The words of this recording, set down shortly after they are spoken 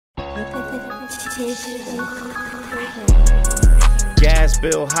Gas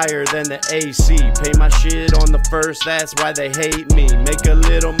bill higher than the AC. Pay my shit on the first, that's why they hate me. Make a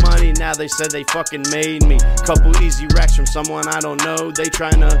little money, now they said they fucking made me. Couple easy racks from someone I don't know, they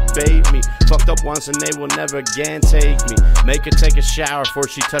tryna bait me. Fucked up once and they will never again take me. Make her take a shower before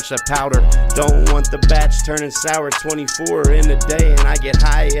she touch that powder. Don't want the batch turning sour. 24 in a day and I get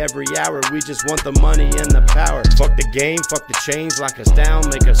high every hour. We just want the money and the power. Fuck the game, fuck the chains, lock us down,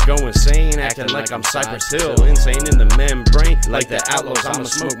 make us go insane. Acting like I'm Cypress Hill, insane in the membrane. Like the outlaws, I'ma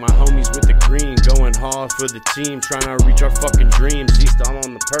smoke my homies with the green. Going hard for the team, tryna reach our fucking dreams. East I'm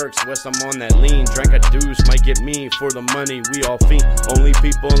on the perks, west I'm on that lean. Drank a deuce, might get me for the money, we all fiend. Only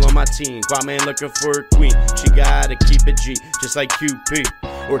people on my team, Quapman looking for a queen. She gotta keep it G, just like QP.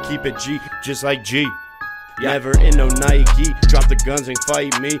 Or keep it G, just like G. Never in no Nike, drop the guns and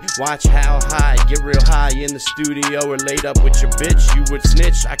fight me. Watch how high, get real high in the studio or laid up with your bitch. You would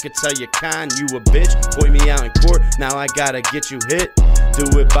snitch, I could tell you kind, you a bitch. Point me out in court, now I gotta get you hit. Do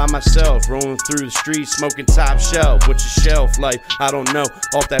it by myself, rolling through the streets, smoking top shelf. What's your shelf life? I don't know.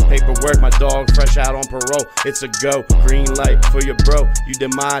 Off that paperwork, my dog fresh out on parole. It's a go, green light for your bro. You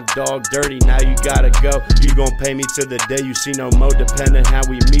did my dog dirty, now you gotta go. You gon' pay me till the day you see no more. Depending how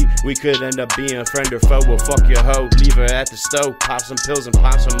we meet, we could end up being friend or foe. Well, fuck your hoe, leave her at the stove. Pop some pills and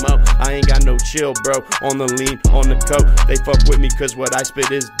pop some mo. I ain't got no chill, bro. On the lean, on the coke. They fuck with me cause what I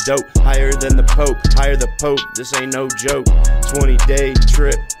spit is dope. Higher than the Pope, higher the Pope. This ain't no joke. 20-day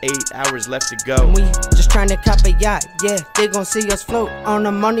trip, 8 hours left to go. And we just tryna cop a yacht, yeah. They gon' see us float on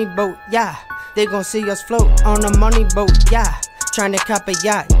a money boat, yeah. They gon' see us float on a money boat, yeah. Tryna cop a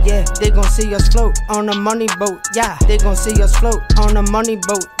yacht, yeah. They gon' see us float on a money boat, yeah. They gon' see us float on a money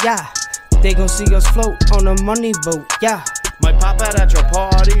boat, yeah. They gon' see us float on a money boat, yeah. Might pop out at your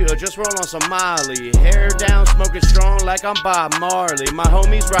party or just roll on some Molly. Hair down, smoking strong like I'm Bob Marley. My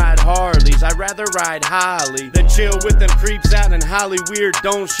homies ride Harleys, I'd rather ride Holly than chill with them creeps out in Holly Weird.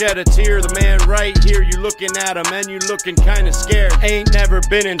 Don't shed a tear, the man right here, you looking at him and you looking kinda scared. Ain't never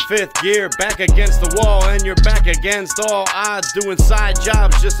been in 5th gear, back against the wall and you're back against all odds. Doing side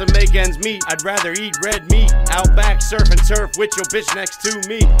jobs just to make ends meet. I'd rather eat red meat, out back surfing turf with your bitch next to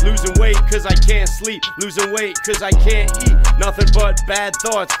me. Losing weight cause I can't sleep, losing weight cause I can't eat. Nothing but bad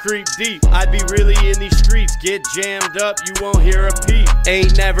thoughts creep deep. I'd be really in these streets, get jammed up, you won't hear a peep.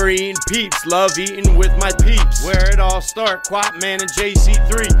 Ain't never eating peeps, love eating with my peeps. Where it all start, Quapman and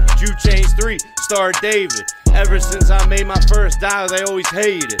JC3, Jew Chains 3, Star David. Ever since I made my first dial, they always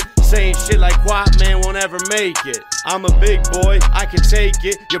hated. Saying shit like Quapman won't ever make it. I'm a big boy, I can take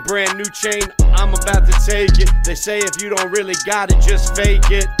it. Your brand new chain, I'm about to take it. They say if you don't really got it, just fake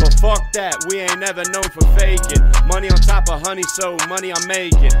it. But fuck that, we ain't never known for faking. Money on top of honey, so money I'm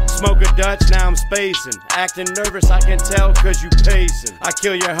making. Smoke a Dutch, now I'm spacing. Acting nervous, I can tell cause you pacing. I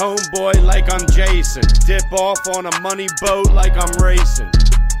kill your homeboy like I'm Jason. Dip off on a money boat like I'm racing.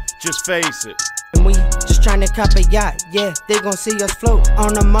 Just face it. And we just tryna cop a yacht, yeah. They gon' see us float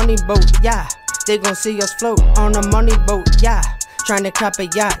on a money boat, yeah. They gon' see us float on a money boat, yeah. Tryna cop a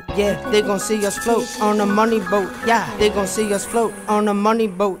yacht, yeah. They gon' see us float on a money boat, yeah. They gon' see us float on a money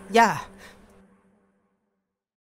boat, yeah.